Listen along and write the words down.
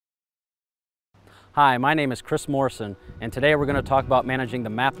Hi, my name is Chris Morrison, and today we're going to talk about managing the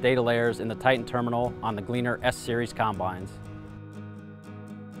map data layers in the Titan terminal on the Gleaner S Series combines.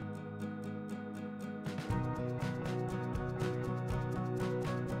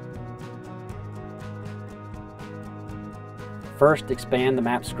 First, expand the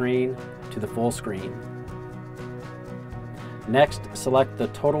map screen to the full screen. Next, select the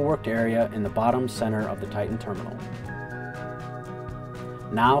total worked area in the bottom center of the Titan terminal.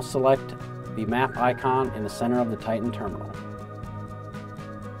 Now select the map icon in the center of the Titan terminal.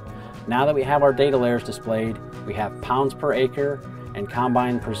 Now that we have our data layers displayed, we have pounds per acre and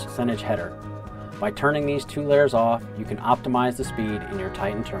combine percentage header. By turning these two layers off, you can optimize the speed in your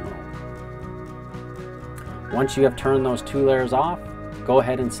Titan terminal. Once you have turned those two layers off, go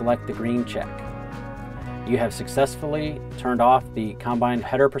ahead and select the green check. You have successfully turned off the combine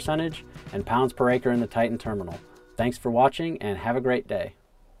header percentage and pounds per acre in the Titan terminal. Thanks for watching and have a great day.